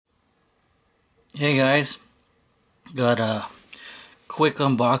Hey guys, got a quick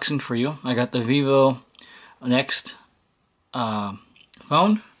unboxing for you. I got the Vivo NEX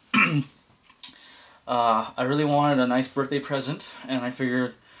phone. I really wanted a nice birthday present, and I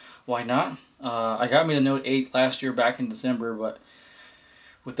figured, why not? I got me the Note 8 last year back in December, but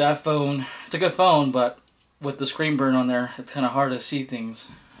with that phone, it's a good phone, but with the screen burn on there, it's kind of hard to see things.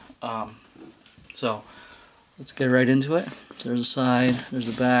 So let's get right into it. So there's the side,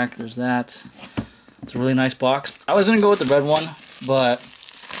 there's the back, there's that. It's a really nice box. I was gonna go with the red one, but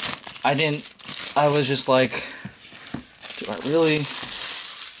I didn't. I was just like, do I really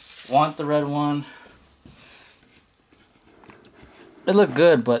want the red one? It looked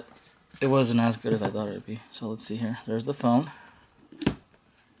good, but it wasn't as good as I thought it would be. So let's see here. There's the phone.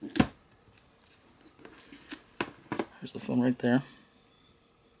 There's the phone right there.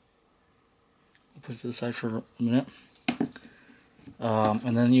 I'll put it to the side for a minute.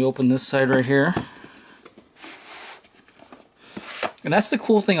 And then you open this side right here. And that's the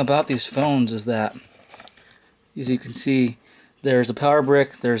cool thing about these phones, is that, as you can see, there's a power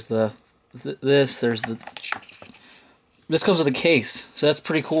brick, there's this comes with a case, so that's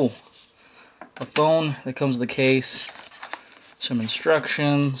pretty cool. A phone that comes with a case, some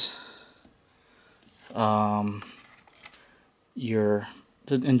instructions, to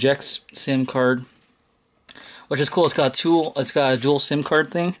inject SIM card, which is cool. It's got a dual SIM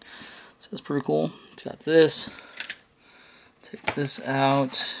card thing, so that's pretty cool. It's got this. Take this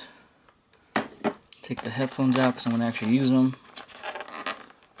out. Take the headphones out because I'm going to actually use them.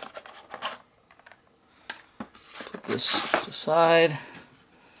 Put this to the side.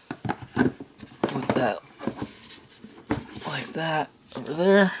 Put that like that over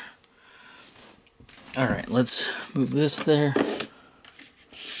there. Alright, let's move this there.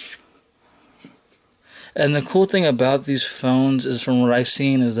 And the cool thing about these phones is, from what I've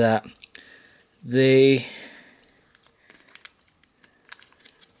seen, is that they're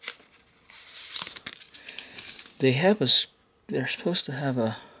supposed to have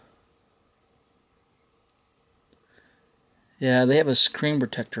a, they have a screen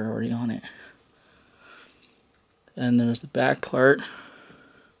protector already on it. And there's the back part.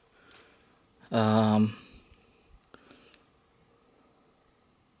 Oh,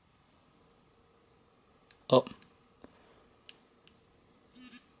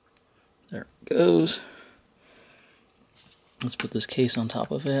 there it goes. Let's put this case on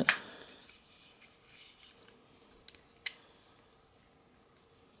top of it.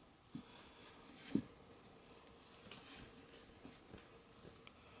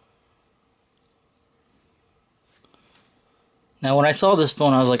 Now, when I saw this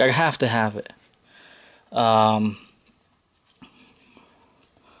phone, I was like, I have to have it.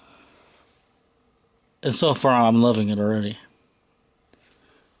 And so far, I'm loving it already.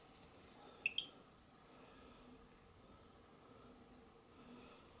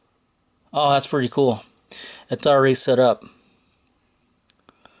 Oh, that's pretty cool. It's already set up.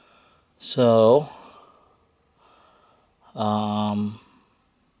 So,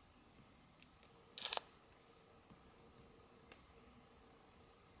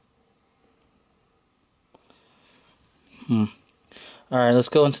 Alright, let's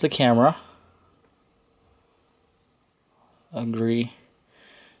go into the camera. Agree.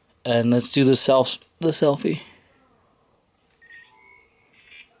 And let's do the selfie.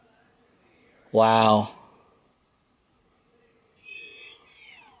 Wow.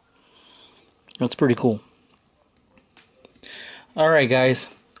 That's pretty cool. Alright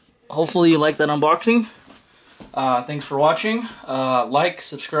guys. Hopefully you liked that unboxing. Thanks for watching. Like,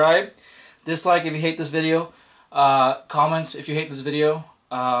 subscribe, dislike if you hate this video. Comments if you hate this video.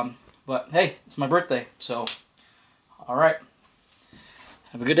 But hey, it's my birthday, so alright.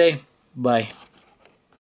 Have a good day. Bye.